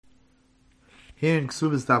Here in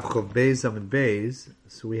Ksubas Tav Chov Beis Amid Beis,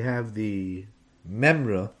 so we have the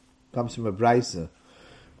Memra, comes from a Brisa,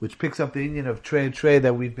 which picks up the union of Trey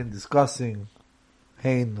that we've been discussing.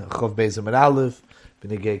 Hein Chov Beis Amid Aleph,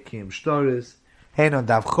 B'negei Kiyim Shtoris, Hein on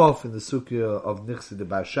Dav Chov in the Sukkah of Nichse de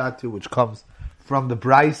Barshatu, which comes from the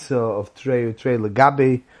Brisa of Trey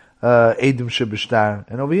Legabe, Edom Shebishtar.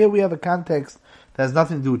 And over here we have a context that has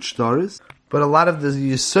nothing to do with Shtoris, but a lot of the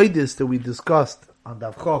Yesodis that we discussed on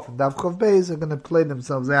Dav Chov and Dav Chov Beis are going to play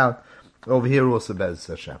themselves out over here also, Be'ez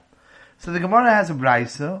Hashem. So the Gemara has a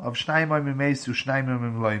brisa of Shnayim Oimim Meis to Shnayim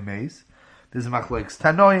Oimim Lo Meis. There's a Machlokes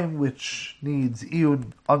Tanoim which needs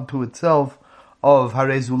iyun unto itself of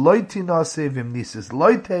Harezu Loiti Nase Vim Nisis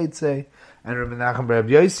Loiteitze, and Rabbi Nachman Bar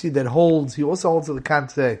Yossi that holds, he also holds the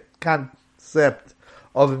concept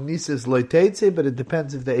of Vim Nisis Loiteitze, but it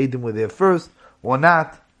depends if the Edom were there first or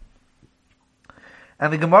not.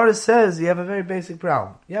 And the Gemara says you have a very basic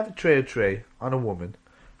problem. You have a tray on a woman.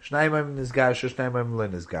 Shnayim Oimim Nizgarsha, Shnayim Oimim Lo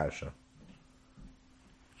Nizgarsha.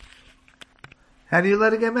 How do you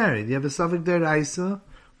let her get married? You have a Safek Deraisa,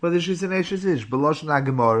 whether she's an Eshes Ish. Belosh Na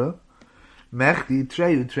Gemara, Mechti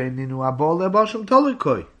Treyu Ninu Abol Lebashim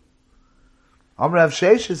Tolikoi. Amrav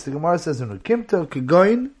Sheishis, the Gemara says in Ukimta,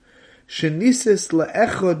 Kegoin, Shenisis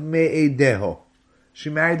Le'echod Me'edeho. She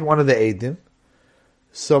married one of the Eidim.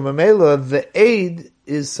 So Mamela, the aid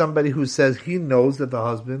is somebody who says he knows that the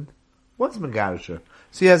husband was Megarisha.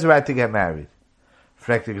 So he has the right to get married.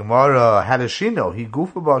 Frek the Gemara, how does she know? He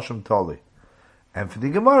goofa basham toli. And for the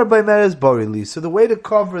Gemara, by Meres Borili. So the way to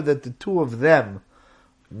cover that the two of them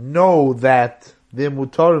know that they're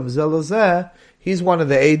Mutarim Zelazeh, he's one of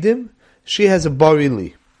the Eidim, she has a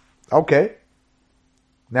Borili. Okay.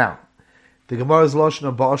 Now, the Gemara's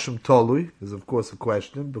Lashon Ba'asham Tolui is of course a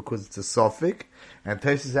question because it's a suffix, and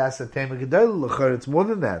Taisus asks a Tema Gedel, L'char it's more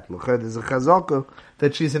than that. L'char there's a Chazaka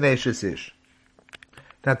that she's an Eshes Ish.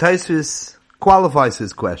 Now Taisus qualifies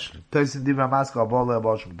his question. Taisus Divra Maska Abala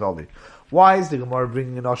Ba'asham Tolui. Why is the Gemara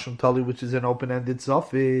bringing an Asham Tolui which is an open-ended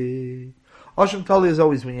suffix? Asham Tolui is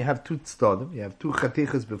always when you have two tztadim, you have two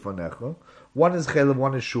chatichas befonecha. One is chelev,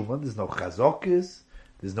 one is shuman. There's no chazokis,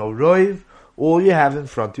 there's no roiv. All you have in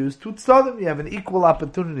front of you is two tztadim. You have an equal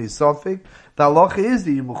opportunity. Sofik. The halacha is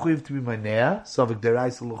that you mechuyev to be meinea. Sofik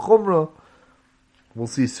deraisa l'chumra. We'll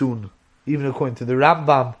see soon. Even according to the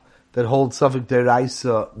Rambam that holds sofik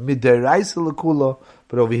deraisa mid deraisa l'kula.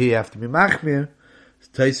 But over here you have to be machmir.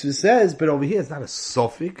 Taisva says, but over here it's not a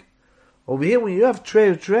sofik. Over here when you have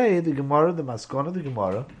trey, the Gemara, the Maskana, the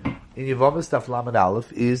Gemara in Yevamos Taf Lamed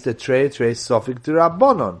Aleph is the trey sofik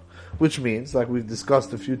d'Rabbanon, which means, like we've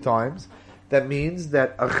discussed a few times, that means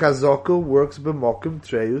that a chazaka works b'mokim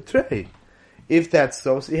trey. If that's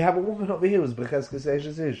so you have a woman over here who's b'cheskes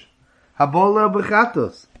eshes ish. Habola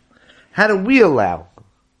b'chatos. How do we allow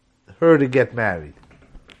her to get married?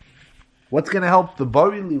 What's going to help the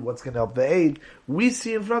barili? What's going to help the aid? We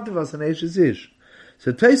see in front of us an eshes ish.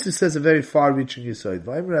 So Taisus says a very far-reaching yisod.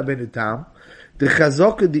 V'ayim Rabbeinu Tam, the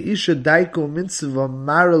chazaka the isha daiko mitzvah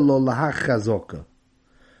mara lo lahach chazaka.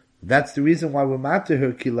 That's the reason why we're matter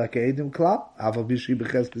her ki like edim klap aval bishi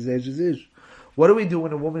b'cheskes eshes ish. What do we do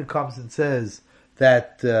when a woman comes and says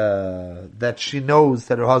that that she knows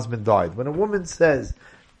that her husband died? When a woman says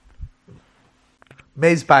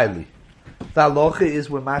Meis Baili, the halacha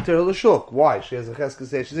is we're matter her l'shuk. Why? She has a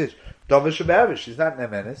cheskes eshes ish. Dovish shebe'erish. She's not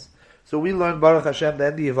nemenis. So we learn Baruch Hashem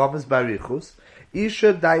that the Yevamos Barichus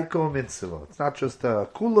Isha Daiko Mitzvah. It's not just a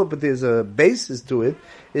kula, but there's a basis to it.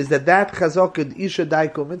 Is that chazaka Isha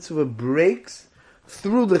Daiko Mitzvah breaks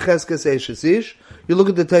through the Cheskes Eshes Ish. You look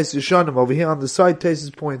at the Taisus Shonim over here on the side.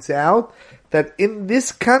 Taisus points out that in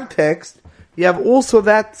this context you have also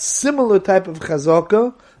that similar type of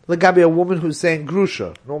chazaka. Like a woman who's saying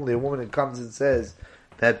grusha. Normally, a woman that comes and says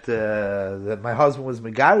that that my husband was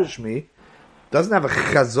megarish me doesn't have a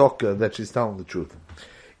chazaka that she's telling the truth.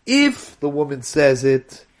 If the woman says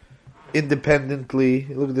it independently,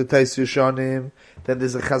 look at the Taisus Shonim, then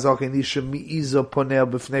there's a chazaka in Isha mi'izo poneh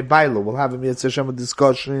b'fnei bailo. We'll have a Mitzvah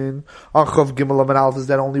discussion on Chav Gimel Amud Aleph, is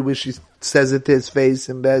that only when she says it to his face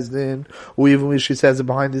in Bezdin, or even when she says it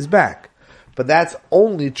behind his back. But that's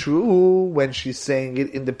only true when she's saying it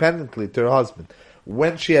independently to her husband.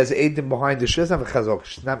 When she has Eidim behind her, she doesn't have a chazaka.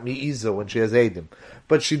 She's not mi'izo when she has Eidim.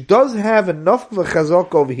 But she does have enough of a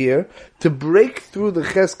chazaka over here to break through the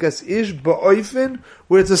cheskes ish ba'oifen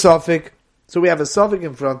where it's a suffix. So we have a suffix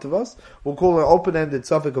in front of us. We'll call it an open-ended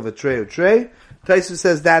suffix of a tray or tray. Taisus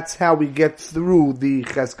says that's how we get through the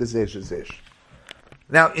cheskes ish.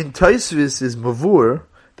 Now in Taisus is mavur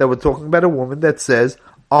that we're talking about a woman that says,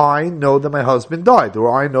 I know that my husband died,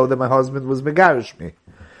 or I know that my husband was megarish me.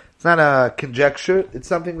 It's not a conjecture, it's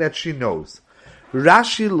something that she knows.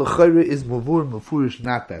 Rashi l'chayre is mufurish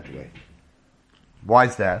not that way. Why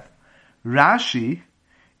is that? Rashi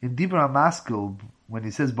in Dibra Maskil, when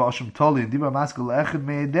he says Ba'ashim Toli in Dibra Maskil Echad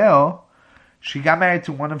Me'edeo, she got married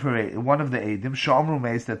to one of the Eidim, Shomru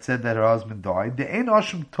Meis, that said that her husband died. The Ein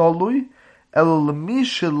Ashim Tolui El Lemi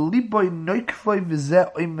Sheliboy Noikvoi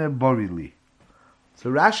V'zeh Oimer Borili.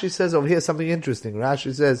 So Rashi says over here something interesting.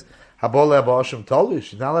 Rashi says Habola Ba'ashim Tolui.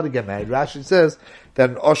 She's not allowed to get married. Rashi says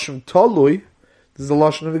that an Ashim Tolui, this is the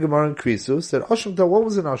Lashon of the Gemara in Krisus, that Ashim Tolui, what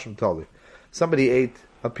was an Ashim Tolui? Somebody ate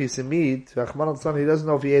a piece of meat, Rahman al-San, he doesn't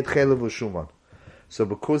know if he ate chelev or shuman. So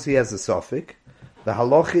because he has a suffix, the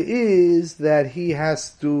halacha is that he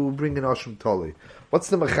has to bring an Ashim Toli. What's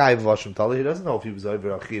the mechayiv of Ashim Toli? He doesn't know if he was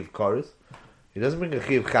over a chiv kares. He doesn't bring a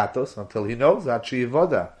chiv chatos until he knows that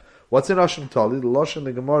voda. What's an Ashim Toli? The Lashon in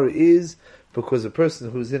the Gemara is because a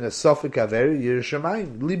person who's in a suffix averi,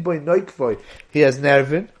 Yerushalayim, liboy noikvoy, he has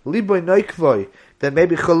nervin, liboy noikvoy, that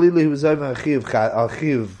maybe chalili he was over a chiv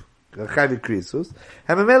Krisus,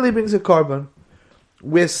 and Mameli brings a carbon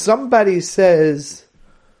where somebody says,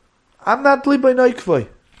 I'm not liboy noikvoy.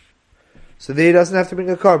 So there he doesn't have to bring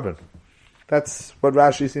a carbon. That's what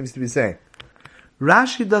Rashi seems to be saying.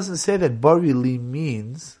 Rashi doesn't say that Barili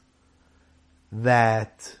means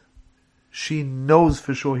that she knows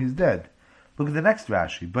for sure he's dead. Look at the next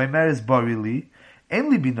Rashi. Baimer is Barili,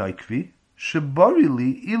 Enli bi noikvi,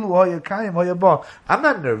 Shebarili, Ilu hoya kayim hoya ba. I'm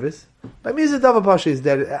not nervous. By me, Zedava Pasha is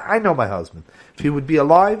dead. I know my husband. If he would be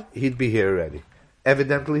alive, he'd be here already.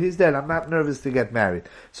 Evidently, he's dead. I'm not nervous to get married.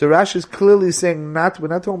 So Rashi is clearly saying we're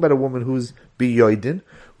not talking about a woman who's biyoidin.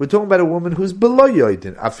 We're talking about a woman who's below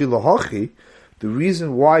yoidin. Afilu hochi. The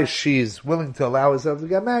reason why she's willing to allow herself to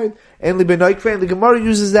get married, only benoikve, and the Gemara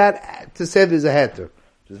uses that to say there's a heter,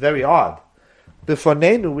 which is very odd. Before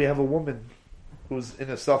Nenu, we have a woman who's in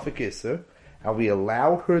a suffix iser, and we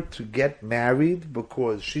allow her to get married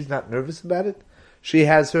because she's not nervous about it. She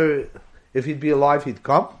has her, if he'd be alive, he'd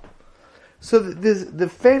come. So the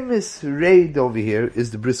famous raid over here is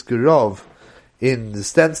the Brisker Rov in the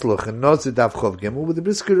Stenzluch and Nozid Av Chov Gimel, where the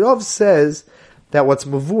Brisker Rov says that what's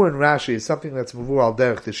Mavur in Rashi is something that's Mavur al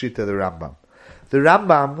Derech Teshita the Rambam. The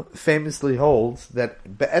Rambam famously holds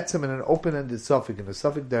that Be'etzim in an open-ended suffix, in a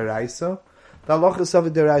suffix deraisa, the halacha is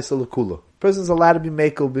suffix deraisa l'kula. Person's allowed to be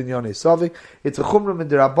mekel binyonei suffix. It's a chumra in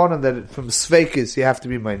the Rabbanan that from sveikis you have to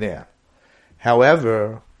be meinea.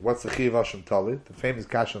 However, what's the Chiv Hashem Tali? The famous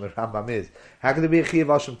kasha on the Rambam is, how can there be a Chiv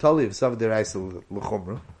Hashem Tali if suffix deraisa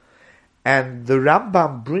l'chumra? And the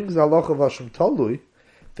Rambam brings halacha of Hashem Tali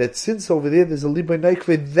that since over there there's a libay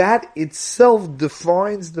noikve, that itself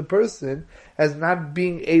defines the person as not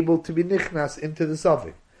being able to be nichnas into the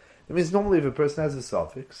suffix. It means normally if a person has a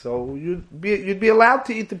suffix, so you'd be allowed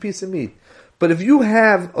to eat the piece of meat. But if you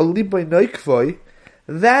have a libay noikve,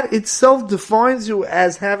 that itself defines you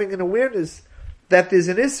as having an awareness that there's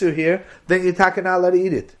an issue here, then you're not allowed to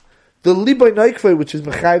eat it. The libay noikve, which is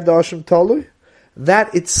mechayiv da Hashem Tali,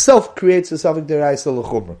 that itself creates a suffix deraisa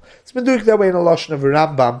l'chumra. It's been doing that way in a lashon of a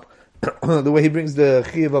Rambam, the way he brings the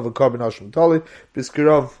chiyuv of a carbon Hashem Tali.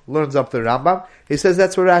 Briskerov learns up the Rambam. He says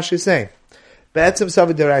that's what Rashi is saying. Be'etzim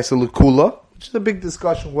suffix deraisa l'kula, which is a big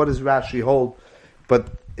discussion. What does Rashi hold? But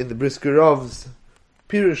in the Briskerov's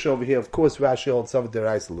Pirush over here, of course, Rashi holds suffix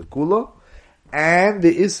deraisa l'kula, and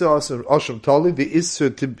the Issa Hashem Tali, the Issa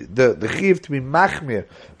to the chiyuv to be machmir,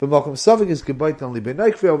 but Malcolm suffix is gebayt on libay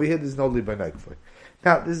noikve. Over here, there's no libay noikve.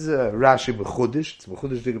 Now, this is a Rashi Mechudish. It's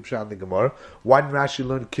Mechudish Digam Pshat in the Gemara. One Rashi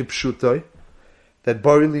learned Kipshutoy, that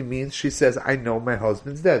Barili means, she says, I know my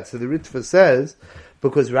husband's dead. So the Ritva says,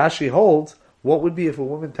 because Rashi holds, what would be if a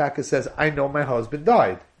woman Taka says, I know my husband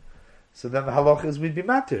died? So then the halach is we'd be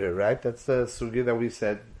mad to her, right? That's the sugya that we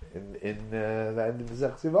said in the end of the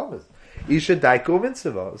Zech Zivamas. Isha Daiko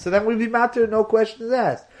Mitzvah. So then we'd be mad to her, no questions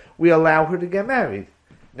asked. We allow her to get married.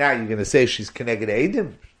 Now you're going to say she's connected to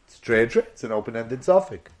Eidim. It's an open-ended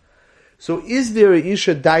suffix. So is there a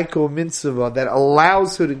Isha Daiko Mitzvah that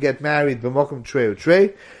allows her to get married b'mokum trei or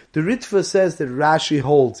trei? The Ritva says that Rashi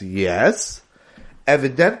holds yes.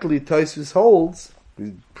 Evidently, Tosfos holds,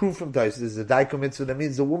 proof from Tosfos is a Daiko Mitzvah that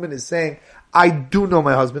means the woman is saying, I do know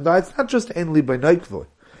my husband died. It's not just Enli by Noikvoy.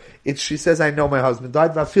 She says, I know my husband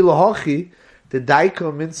died. Vafilo Hochi, the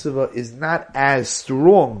Daiko Mitzvah is not as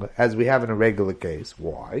strong as we have in a regular case.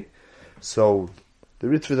 Why? So, the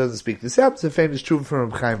Ritva doesn't speak this out. It's a famous truth from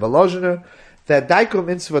Chaim Volozhiner that Daiko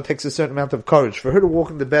Mitzvah takes a certain amount of courage for her to walk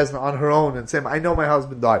in the Bezna on her own and say, I know my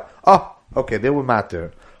husband died. Oh, okay, they will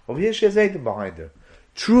matter. Over here she has Eidim behind her.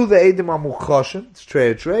 True, the Eidim are Mukhashin, it's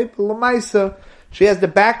trey, but Lamaisa, she has the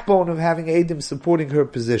backbone of having Eidim supporting her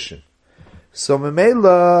position. So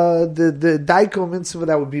Memela, the Daiko Mitzvah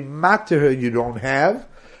that would be matter her you don't have,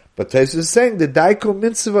 but Taisa is saying the Daiko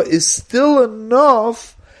Mitzvah is still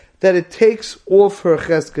enough that it takes off her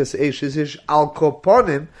Cheskes Eishes Al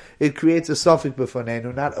Koponim, it creates a suffix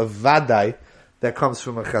b'fonenu, not a Vadai that comes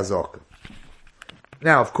from a Chazaka.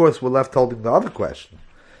 Now, of course, we're left holding the other question.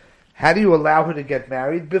 How do you allow her to get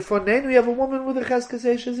married? B'fonenu, you have a woman with a Cheskes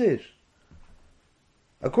Eishes.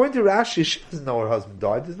 According to Rashi, she doesn't know her husband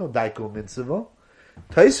died. There's no Daiko Mitzvah.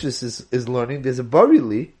 Taisvis is learning there's a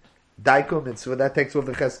Barili, Daiko Mitzvah, that takes off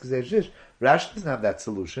the Cheskes Eishes. Rashi doesn't have that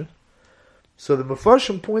solution. So the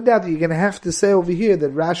Mefarshim point out that you're going to have to say over here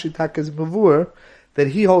that Rashi Takas Mavur, that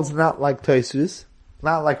he holds not like Taisvis,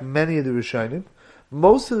 not like many of the Rishonim.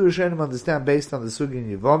 Most of the Rishonim understand based on the Sugi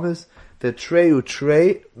and Yevomis that Trei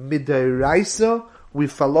Utrei Midayraisa, we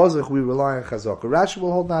falozach, we rely on Chazaka. Rashi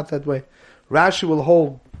will hold not that way. Rashi will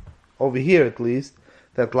hold, over here at least,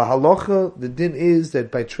 that la halacha, the din is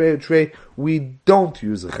that by trei we don't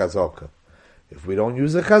use a chazaka. If we don't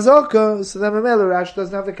use a chazaka, so then Mamela, Rashi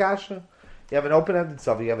doesn't have the kasha. You have an open-ended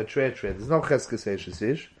suffix, you have a trei. There's no cheskes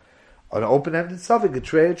eishes. An open-ended suffix, a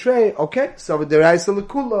trei, okay, so deraisa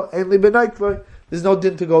lekula, ain't li benaikvoi. There's no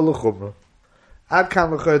din to go lechumra. Ad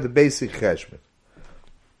kan lecher, the basic cheshbon.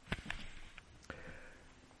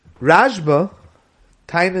 Rashba,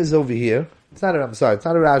 Taina is over here. It's not a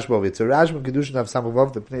Rashba over here. It's a Rashba Kedushin of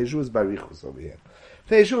Samavov, the Pnei Yeshua is Barichus over here.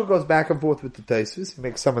 Pnei Yeshua goes back and forth with the Taisvis. He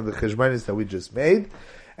makes some of the Cheshbonis that we just made.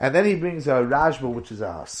 And then he brings a Rashba, which is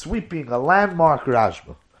a sweeping, a landmark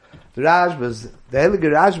Rashba. The Heilige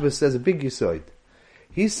Rashba says a big yisoid.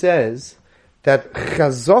 He says that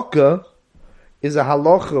Chazaka is a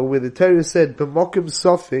halacha where the Torah said, B'mokim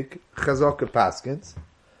Sofik, Chazaka Paskins.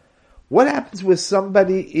 What happens where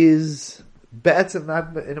somebody is be'etzem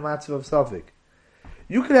not in a matzv of Sofik?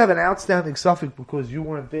 You could have an outstanding Sofik because you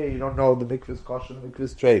weren't there, you don't know the mikvah's kosher, the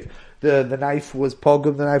mikvah's treif. The knife was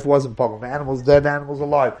pogum, the knife wasn't pogum. The animal's dead, the animal's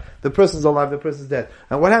alive. The person's alive, the person's dead.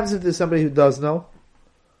 And what happens if there's somebody who does know?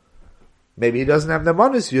 Maybe he doesn't have the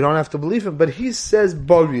money, so you don't have to believe him, but he says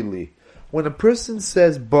borili. When a person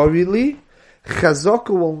says borili, Chazaka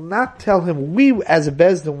will not tell him, we as a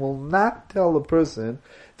Bezdin will not tell the person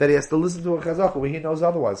that he has to listen to a Chazaka where he knows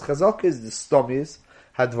otherwise. Chazaka is the stomies,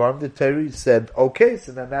 hadvarm, the Torah said, okay,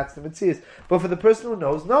 so then that's the Metzias. But for the person who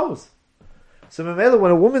knows. So Mamela,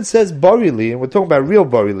 when a woman says borili, and we're talking about real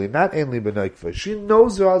borili, not ainli b'noikva, she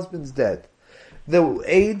knows her husband's dead. The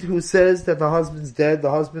aide who says that the husband's dead, the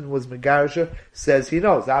husband was Megarisha, says he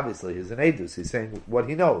knows. Obviously, he's an aidus. He's saying what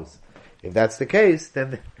he knows. If that's the case,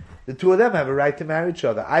 then the two of them have a right to marry each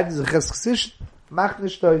other.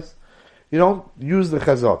 You don't use the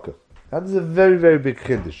chazaka. That is a very, very big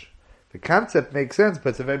chiddush. The concept makes sense, but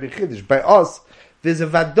it's a very big chiddush. By us, there's a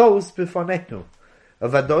vados b'fonenu. A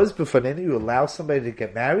vados b'fonenu, you allow somebody to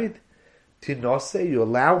get married. Tinose, you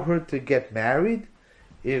allow her to get married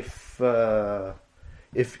if you have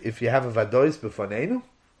a vados b'fonenu.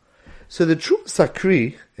 So the true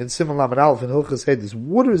Sakri in Simon Lamed Aleph in Hilchos Hedis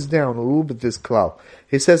waters down a little bit this klal.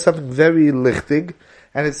 He says something very lichtig,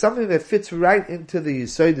 and it's something that fits right into the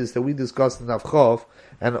Yisodis that we discussed in Daf Chov,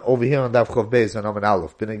 and over here on Daf Chov Beis on Lamed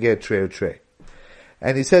Aleph, B'negei Trei.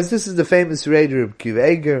 And he says this is the famous raid of Kiv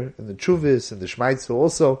Eger, and the Truvis, and the Shmaitzer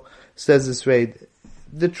also says this raid.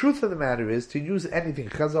 The truth of the matter is, to use anything,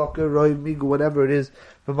 Chazaka, Roy, Migu, whatever it is,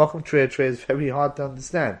 B'makom Trei is very hard to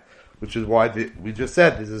understand. Which is why we just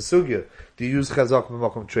said, this is a sugya. Do you use chazak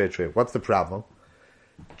b'makom trei? What's the problem?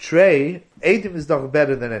 Trei, Eidim is doch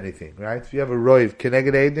better than anything, right? If you have a roiv,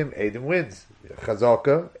 keneged Eidim wins.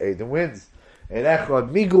 Chazaka, Eidim wins. Erechad,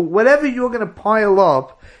 Migu, whatever you're going to pile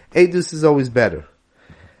up, Eidus is always better.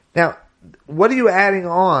 Now, what are you adding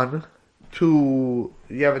on to,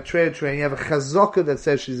 you have a trei, and you have a chazaka that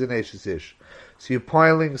says she's an Eishes Ish. So you're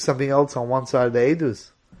piling something else on one side of the Eidus.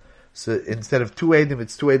 So instead of 2 Eidim,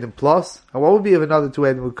 it's 2 Eidim plus. And what would be if another 2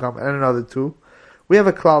 Eidim would come and another 2? We have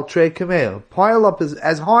a klal trei kamel. Pile up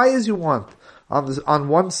as high as you want on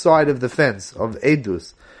one side of the fence of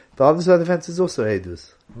Eidus. The other side of the fence is also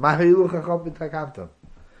Eidus.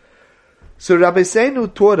 So Rabbi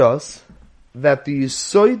Seinu taught us that the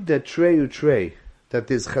yisoid that trei, that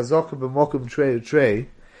is chazaka b'mokum trei,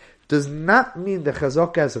 does not mean that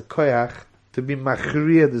chazaka has a koyach to be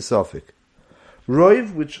machriya the sofik.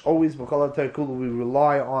 Roiv, which always we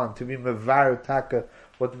rely on to be mevar taka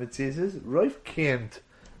what the mitzvah is, Roiv can't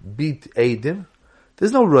beat Eidim.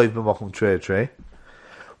 There's no Roiv b'makom trei.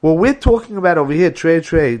 What we're talking about over here, trei,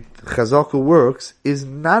 chazaka works, is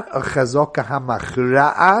not a chazaka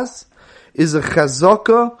hamachra'as, is a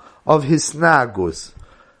chazaka of hisnagus.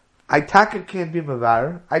 I taka can't be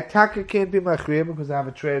mavar. I taka can't be machriya because I have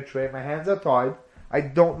a tray. My hands are tied. I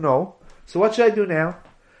don't know. So what should I do now?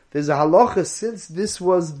 There's a halacha, since this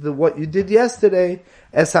was what you did yesterday,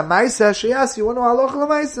 es ha-maisa sheyas, you want to halacha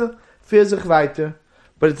la-maisa, fear weiter.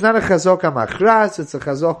 But it's not a chazok ha-machras, it's a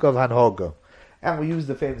chazok of hanhoga. And we use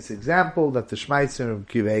the famous example that the Shmeitzer and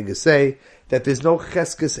Kivega say, that there's no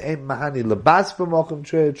cheskes ein mahani lebas b'mokum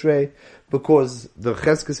trei, because the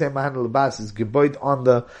cheskes ein mahani lebas is geboit on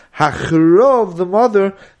the hachro of the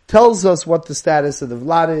mother, tells us what the status of the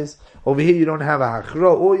vlad is. Over here you don't have a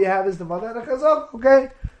hachro, all you have is the mother and a chazok, okay?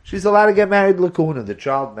 She's allowed to get married l'kuhuna. The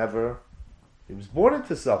child never, he was born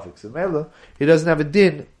into suffix, he doesn't have a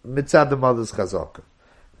din mitzad the mother's chazaka.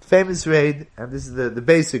 Famous raid, and this is the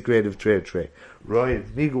basic raid of trei. Roy,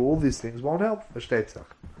 migu, all these things won't help.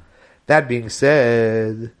 That being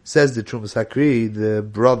said, says the Trumas Hakri, the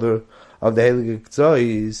brother of the Heilige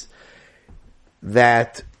Ktsois,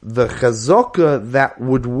 that the chazaka that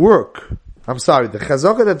would work, the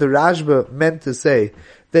chazaka that the Rashba meant to say,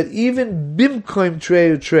 that even bimkoim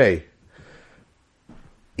trei,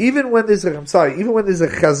 even when there's a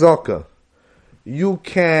chazaka, you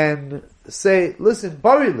can say, listen,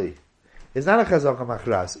 barili, it's not a chazaka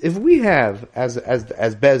machras. If we have, as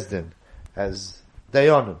Bezdin, as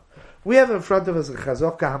Dayanim, we have in front of us a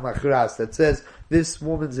chazaka hamachras that says, this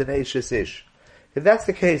woman's an Eishes Ish. If that's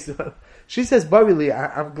the case, she says, barili,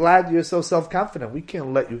 I'm glad you're so self-confident. We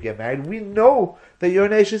can't let you get married. We know that you're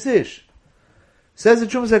an Eishes Ish. Says the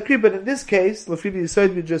Trumas Hakri, but in this case, Lafidi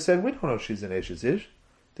Yisoid, we just said, we don't know if she's an Eishes Ish.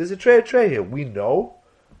 There's a trei here. We know.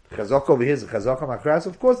 The chazaka over here is a chazaka makras?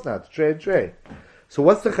 Of course not. Trei. So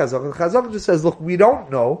what's the chazaka? The chazaka just says, look, we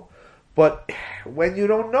don't know, but when you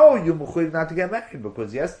don't know, you're mechuyev not to get married,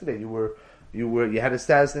 because yesterday you had a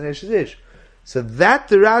status in Eishes Ish. So that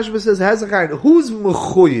the Rashba says has a kind. Who's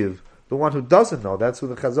mechuyev? The one who doesn't know. That's who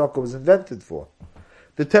the chazaka was invented for.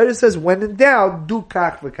 The Torah says, when in doubt, do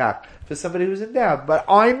kach v'kach. For somebody who's in doubt. But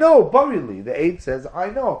I know, barili. The 8 says, I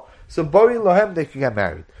know. So bari lohem, they can get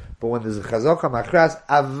married. But when there's a chazaka machras,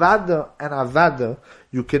 avada,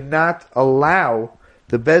 you cannot allow,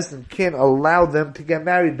 the Bezdin can't allow them to get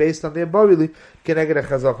married based on their barili, can I get a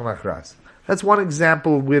chazaka machras. That's one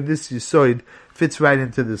example where this yisoid fits right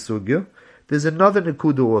into the sugya. There's another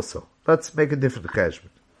nekuda also. Let's make a different cheshbon.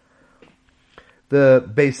 The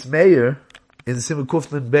Beis Meir, in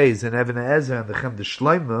Simukuflin Beis, and Even Ezer, and the Chem de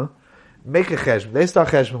Shloime, make a cheshbon. They start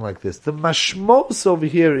cheshbon like this. The mashmos over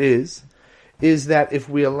here is that if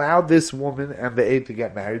we allow this woman and the aide to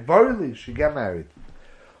get married, barili, she get married.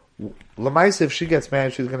 Lamaisa, if she gets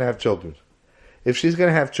married, she's going to have children. If she's going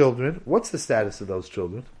to have children, what's the status of those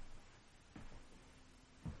children?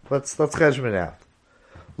 Let's cheshbon out.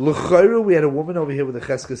 L'chayru, we had a woman over here with a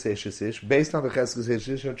cheskes Eishes Ish. Based on the cheskes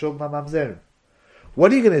Eishes Ish, her children are mamzerim.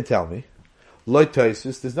 What are you going to tell me? Loi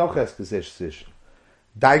toisus, there's no cheskes Eishes Ish.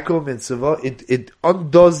 Daiko mitzvah, it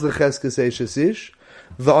undoes the cheskes Eishes Ish.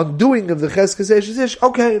 The undoing of the cheskes Eishes Ish,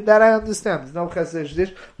 okay, that I understand. There's no cheskes Eishes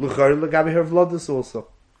Ish. L'chayru l'gabi her vlodus also.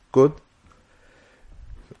 Good.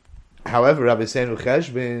 However, Rabbi Seinu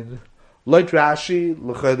cheshbon, Loit Rashi,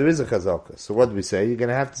 l'chayru, there is a chazaka. So what do we say? You're going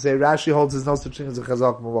to have to say Rashi holds there's no such thing as a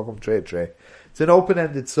chazaka m'vakum trei. It's an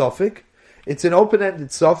open-ended suffix.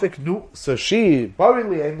 No, so she,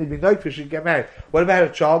 barili, ain't be noik for she get married. What about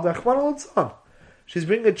her child? She's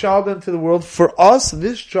bringing a child into the world. For us,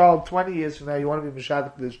 this child, 20 years from now, you want to be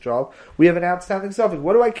mishadik for this child, we have an outstanding suffix.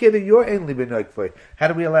 What do I care that you're ain't be noik for? How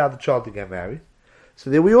do we allow the child to get married? So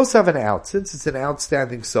there we also have an out. Since it's an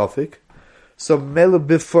outstanding suffix, so mele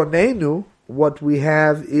bifonenu, what we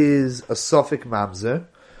have is a suffix mamzer.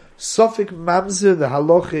 Suffix mamzer, the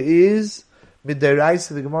halacha is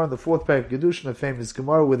midiraisa, the Gemara in the 4th parak Gedushin, a famous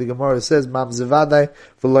Gemara where the Gemara says mamzer vadai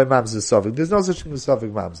v'loy mamzer suffix. There's no such thing as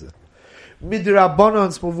suffix mamzer. Midirabana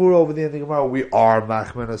and smavura over there in the Gemara, we are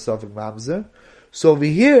machman a suffix mamzer. So over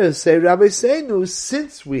here, say Rabbi Seinu,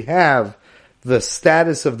 since we have the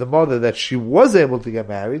status of the mother that she was able to get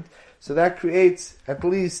married, so that creates at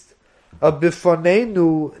least a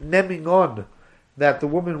bifonenu neming on that the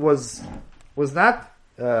woman was not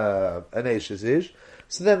an Eishes Ish.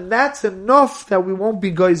 So then that's enough that we won't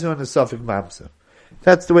be geyser on a suffix mamzer.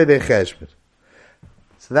 That's the way they cheshbon.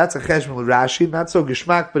 So that's a cheshbon with Rashi, not so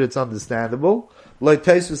geschmack, but it's understandable. Like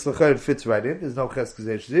Taisus l'chayr fits right in. There's no cheskes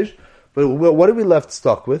Eishes Ish. But what are we left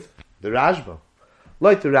stuck with? The Rashba.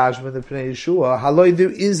 Like the Rashba and the Pnei Yeshua, haloi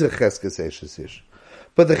there is a cheskes Eishes Ish.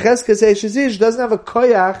 But the cheskes Eishes Ish doesn't have a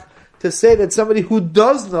koyach to say that somebody who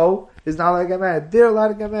does know is not allowed to get married. They're allowed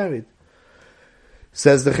to get married.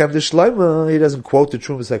 Says the Chemda Shlomo, he doesn't quote the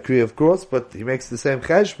Trumas Hakri, of course, but he makes the same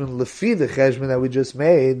cheshbon, lefi the cheshbon that we just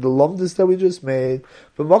made, the lomdus that we just made.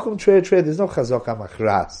 But Mokum Trey, there's no chazaka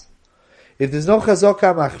machras. If there's no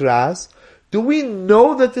chazaka machras, do we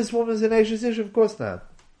know that this woman is an Eishes Ish? Of course not.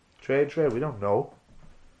 Trey, we don't know.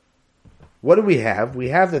 What do we have? We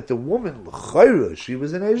have that the woman, l'chayra, she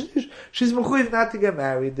was an Eishes Ish. She's mechuyev not to get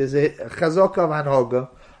married. There's a chazaka of anhoga.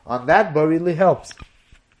 On that, Barili helps.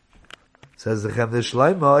 Says the Chemda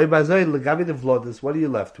Shlomo, Legabe the Vlodis, what are you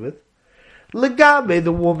left with? Legabe,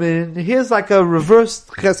 the woman, here's like a reversed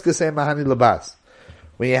Cheskasei Mahani Labas.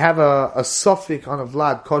 When you have a suffix on a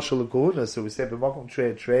Vlad, Kosher L'Kuhuna, so we say, B'mokum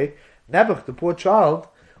Trey, Nebuch, the poor child,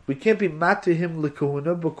 we can't be mad to him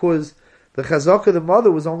L'Kuhuna because the Chazaka of the mother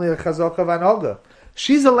was only a Chazaka of Anhoga.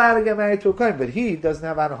 She's allowed to get married to a Kohen, but he doesn't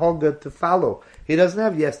have Anhoga to follow. He doesn't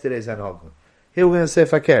have yesterday's Anhoga. Here we're going to say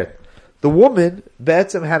Fakert. The woman,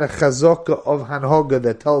 Be'etzem, had a chazaka of Hanhoga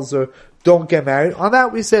that tells her, don't get married. On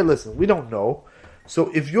that we say, listen, we don't know.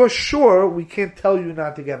 So if you're sure, we can't tell you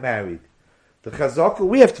not to get married. The chazaka,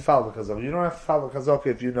 we have to follow the chazaka. You don't have to follow the chazaka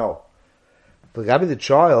if you know. But Gabi, the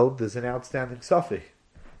child, there's an outstanding suffix.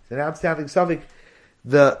 It's an outstanding suffix.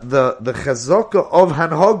 The chazaka of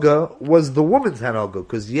Hanhoga was the woman's Hanhoga,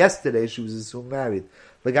 because yesterday she was assumed married.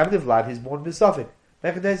 But Gabi the Vlad, he's born with suffix.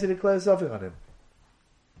 Mechadesi declares suffix on him.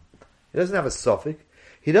 He doesn't have a suffix.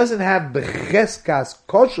 He doesn't have becheskas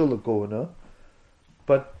kosher l'kohuna,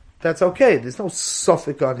 but that's okay. There's no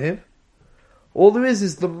suffix on him. All there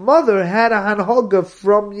is the mother had a hanhoga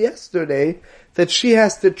from yesterday that she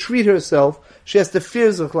has to treat herself. She has to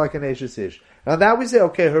firzach like an Eishes Ish. Now that we say,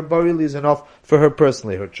 okay, her barili is enough for her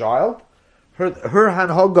personally. Her child, her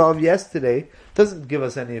hanhoga of yesterday doesn't give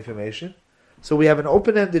us any information. So we have an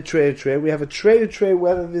open-ended tray. We have a tray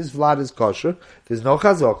whether this Vlad is kosher. There's no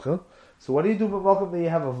chazaka. So what do you do b'mokum that you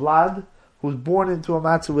have a Vlad who's born into a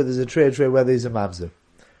matzah where there's a tray whether he's a mamzer?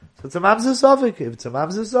 So it's a mamzer suffix. If it's a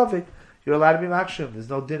mamzer suffix, you're allowed to be makshim.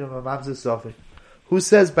 There's no din of a mamzer suffix. Who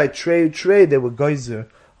says by tray they were geyser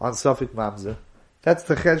on suffix mamzer? That's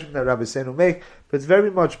the cheshbon that Rabbi Seinu make. But it's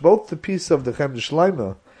very much both the piece of the Chemda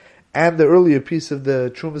Shlomo and the earlier piece of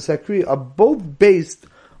the Trumas Hakri are both based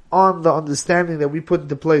on the understanding that we put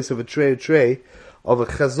into place of a tray of a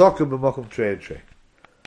chazaka b'mokum tray.